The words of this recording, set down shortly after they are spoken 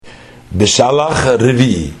בשלח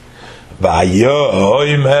רביעי,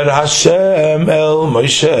 ויאמר השם אל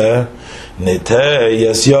משה,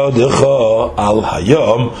 נטייס ידך על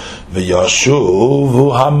היום,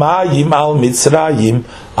 וישובו המים על מצרים,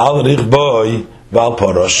 על רכבוי ועל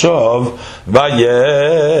פרשיו,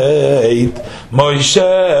 וייט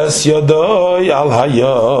משה ידוי על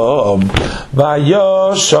היום,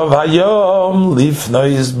 וישוב היום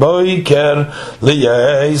לפני בוקר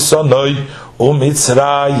ליסונוי,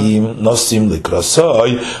 ומצרים נוסעים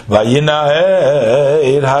לקרסוי, וינער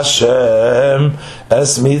השם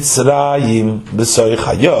אס מצרים בסויך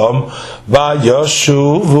היום,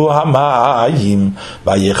 וישובו המים,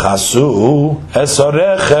 ויכסו אס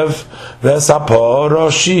הרכב ואס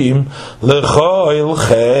הפרושים לכל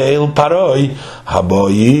חיל פרוי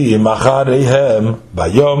הבאים אחריהם,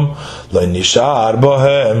 ביום לא נשאר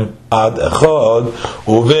בהם עד אחד,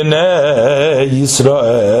 ובני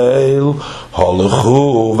ישראל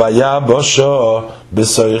הולכו ויבשו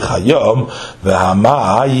בסויך היום,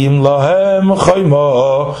 והמים להם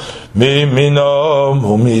חיימו מימינם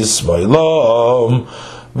ומשמאלם,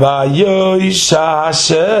 ויויש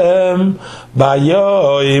השם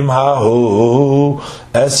ביום ההוא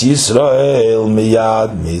אס ישראל מיד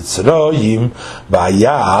מצרים,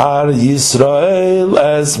 וירא ישראל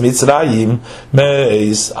אס מצרים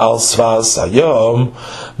מייס על שפת היום,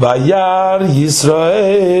 וירא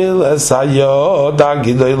ישראל אס היוד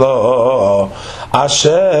הגדולה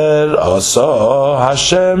אשר עשה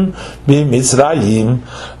השם במצרים,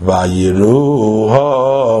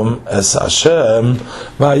 ויראום אס השם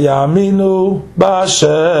ויאמינו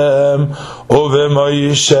בהשם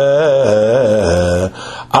ובמשה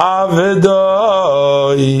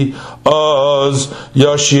עבדוי, אז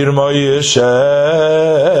ישיר משה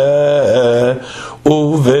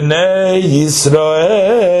ובני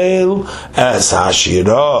ישראל אס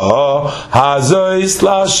השירה הזויס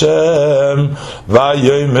להשם,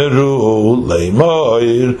 ויאמרו לאמור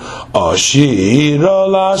השירה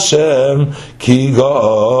להשם כי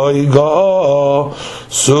גוי גא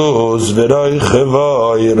סוס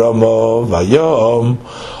ורכבוי רמו ויום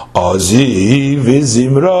עזי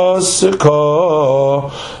וזמרה סכה,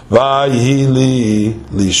 ויהי לי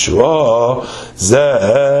לישועה זה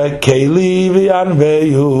כלי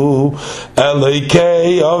וינבהו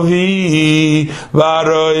אלוקי אבי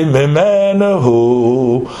ורוי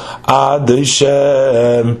ממנו עד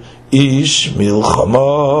שם איש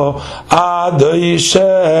מלחמה, עד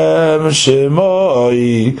שם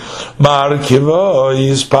שמוי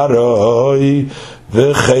מרכבוי ספרוי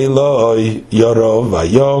וחילוי ירו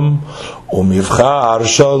ויום, ומבחר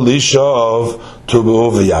שלישוב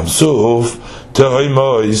טובו וים סוף,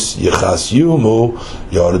 תוימויס יחס יומו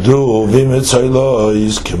ירדו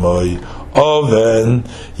ומצוילויס כמוי אובן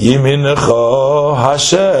ימינך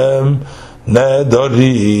השם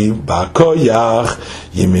נדורי בכויח,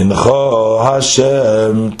 ימינך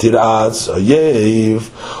השם תרעץ אויב,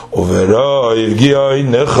 וברוב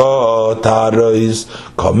גיונך תרויס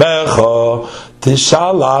קומך,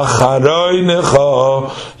 תשלח חרונך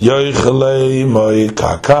יאכלי מוי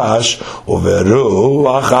קקש,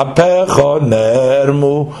 וברוח אפיך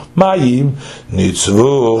נרמו מים,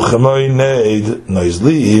 ניצבו כמוי נד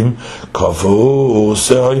נוזלים, קפאו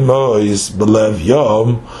שאי מויס בלב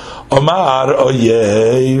יום, אמר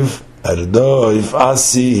אויב ארדויף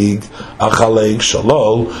אסיג אחלק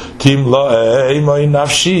שלול, תמלאי מוי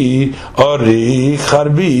נפשי אורי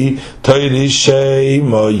חרבי, תוירי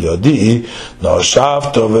מוי יודי,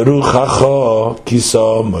 נושבת ורוחך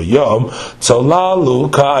כיסו מוים, צוללו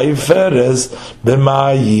כאי פרס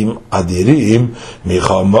במים אדירים,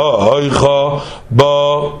 מחמויך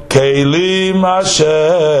בו כלים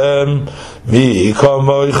השם, מי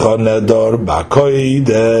כמוך נדור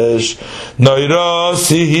בקוידש,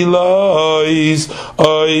 נוירוסי הילויס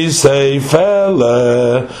אוי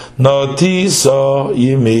סייפלה, נוטיסו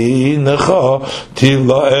ימינך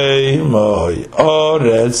תבלעי מוי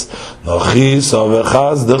אורץ, נוכיסו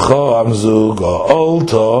וחסדך עמזו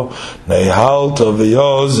גאולתו, נהלתו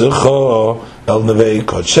ויוזכו אל נבי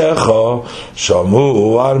קודשך,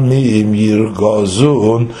 שמו ארמים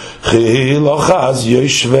ירגזון, חילוחז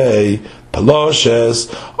יושבי פלושס,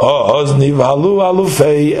 אז נבהלו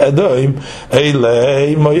אלופי אדוים,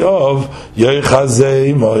 אלי מויוב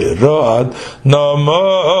יחזי מוי רועד,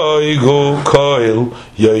 נמוי גו קויל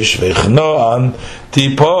יושבי חנוען,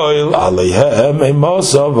 טיפויל עליהם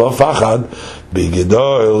אמוסו ופחד,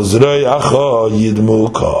 בגדול זרועך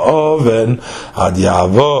ידמו כאובן, עד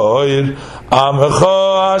יעבור עמך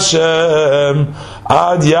השם,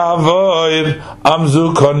 עד יעבור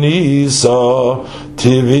עמזו כניסו,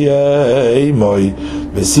 תביאי מוי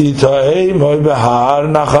וסיתאי מוי בהר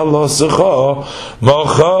נחלוסך,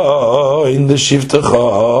 מוחו in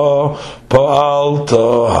l'shivtecha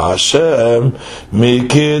pa'alta Hashem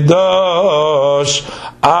mikidosh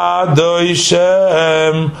Adoi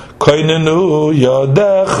Shem koinenu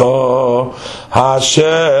yodecha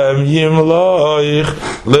Hashem yimloich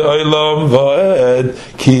le'olam va'ed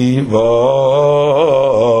kiva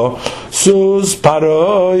Sus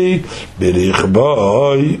paroi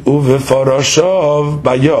birichboi uvefaroshav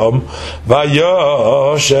bayom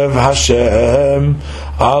vayoshev Hashem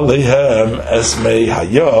Alehem esmei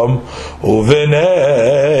hayom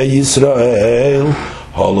uvnei Yisrael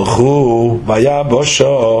Halchu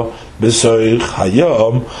vayabosha b'soich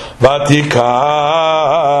hayom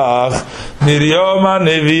vatikach Miriam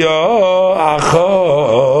haneviya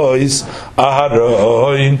achois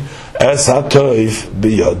Aharon es hatoif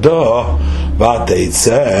biyado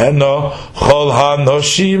vateitzeno chol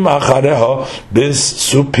hanoshim achareha bis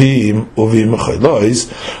supim uvim chilois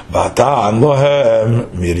vatan lohem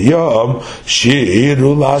Miriam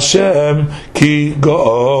shiru l'Hashem ki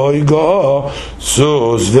goy go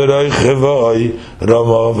sus v'roi chevoi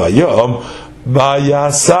ramo vayom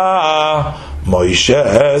vayasa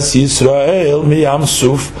Moishes Yisrael miyam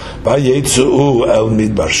suf vayetzu el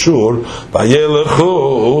midbar shur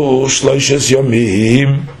vayelechu shloishes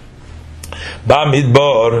yomim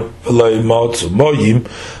bamidbar v'lo yimotzu moyim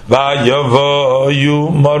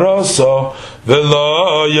vayavoyu moroso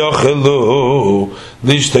v'lo yochelu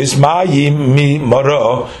lishtois mayim mi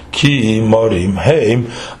moro ki morim heim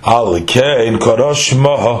al kein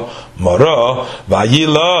koroshma Mara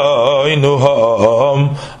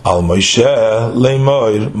vayiloinuham al Moshe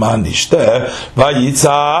leimoir manishte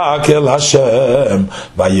vayitzak el Hashem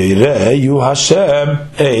vayireyu Hashem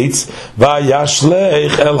eitz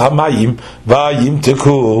vayashlech el hamayim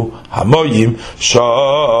vayimteku hamoyim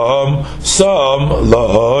sham sam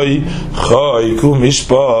loy chayku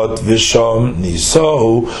mishpat v'sham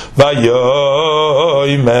nisahu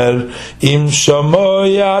vayoymer im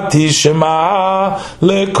shamoyati shema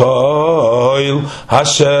leko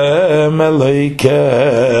Hashem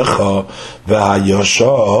Elokecha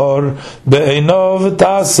v'hayashar be'einav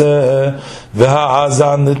taseh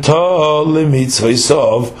v'ha'azanto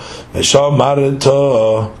l'mitzvosov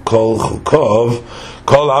v'shamarto kol chukav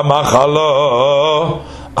kol hamachala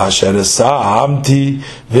asher samti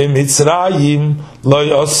v'mitzrayim lo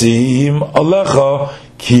yosim alecha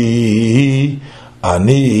ki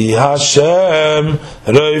ani Hashem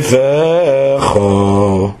roifecha